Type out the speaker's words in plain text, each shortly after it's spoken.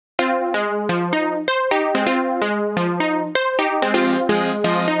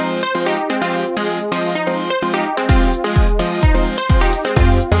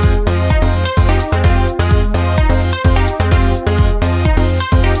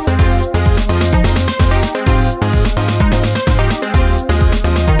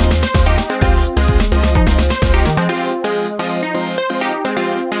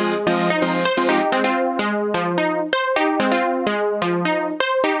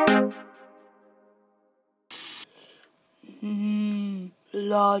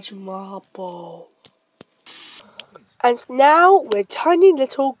large marble. And now we're tiny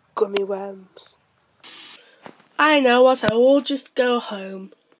little gummy worms. I know what, I will just go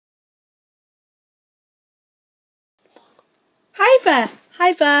home. Hi there!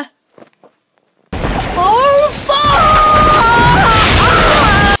 Hi there! Oh, fuck!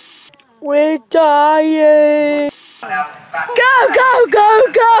 We're dying! Go, go, go,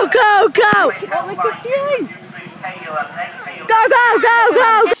 go, go, go! What we could do? Go, go, go,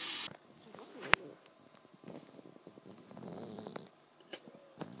 go!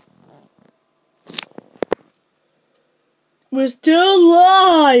 We're still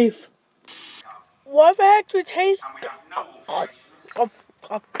alive! What the heck do we taste?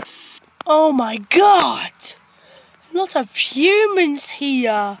 Oh my god! A lot of humans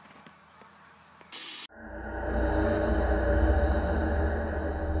here!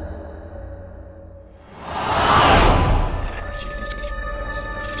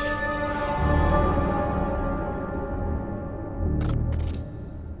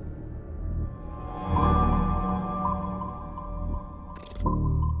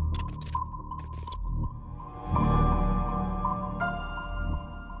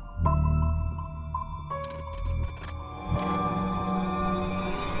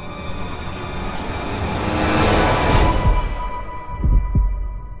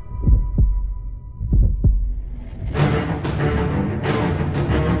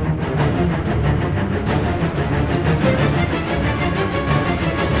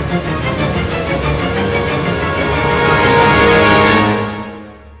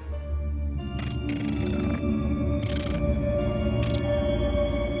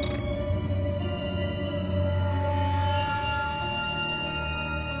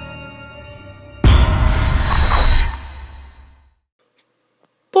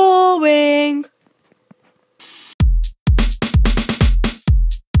 Boring.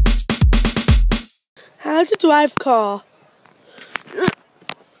 How to drive car?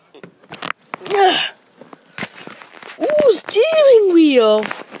 Ooh, steering wheel.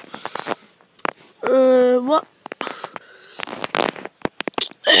 What?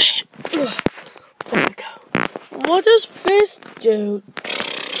 What does this do?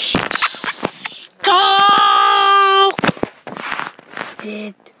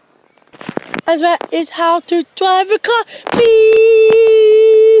 Did. And that is how to drive a car.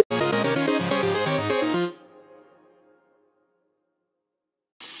 Beep!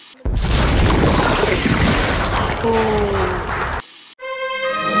 Oh.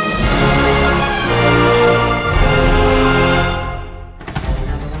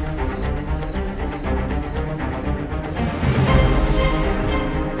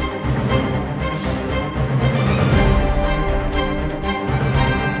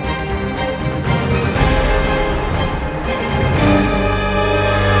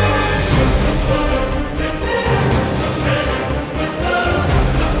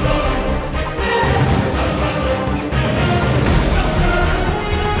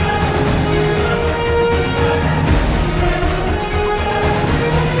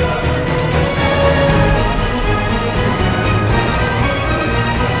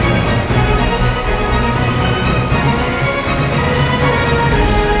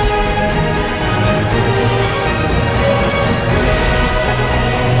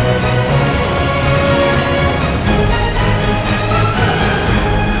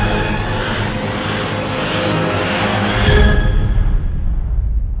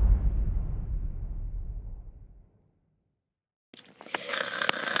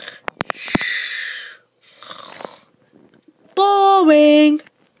 Boring.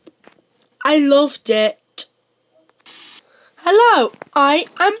 I loved it. Hello, I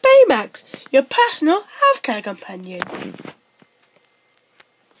am Baymax, your personal healthcare companion.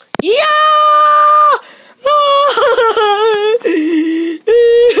 Yeah!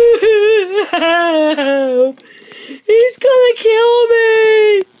 He's gonna kill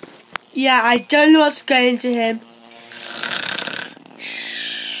me! Yeah, I don't know what's going to him.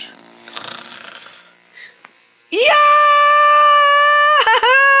 Yeah!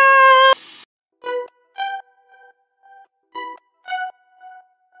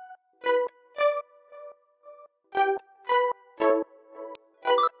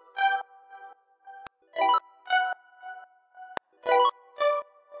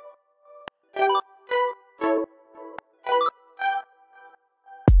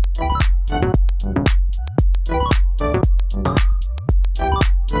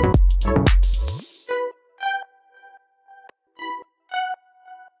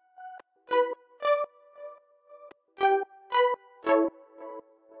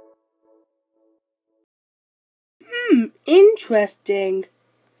 Interesting.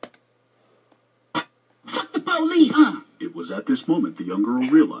 Fuck the police, huh? It was at this moment the young girl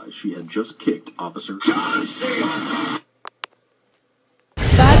realized she had just kicked Officer That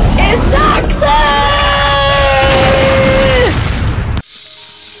is sexist!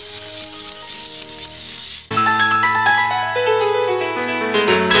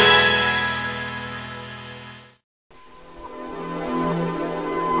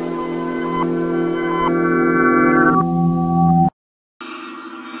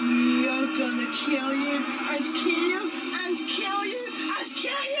 We are gonna kill you and kill you and kill you.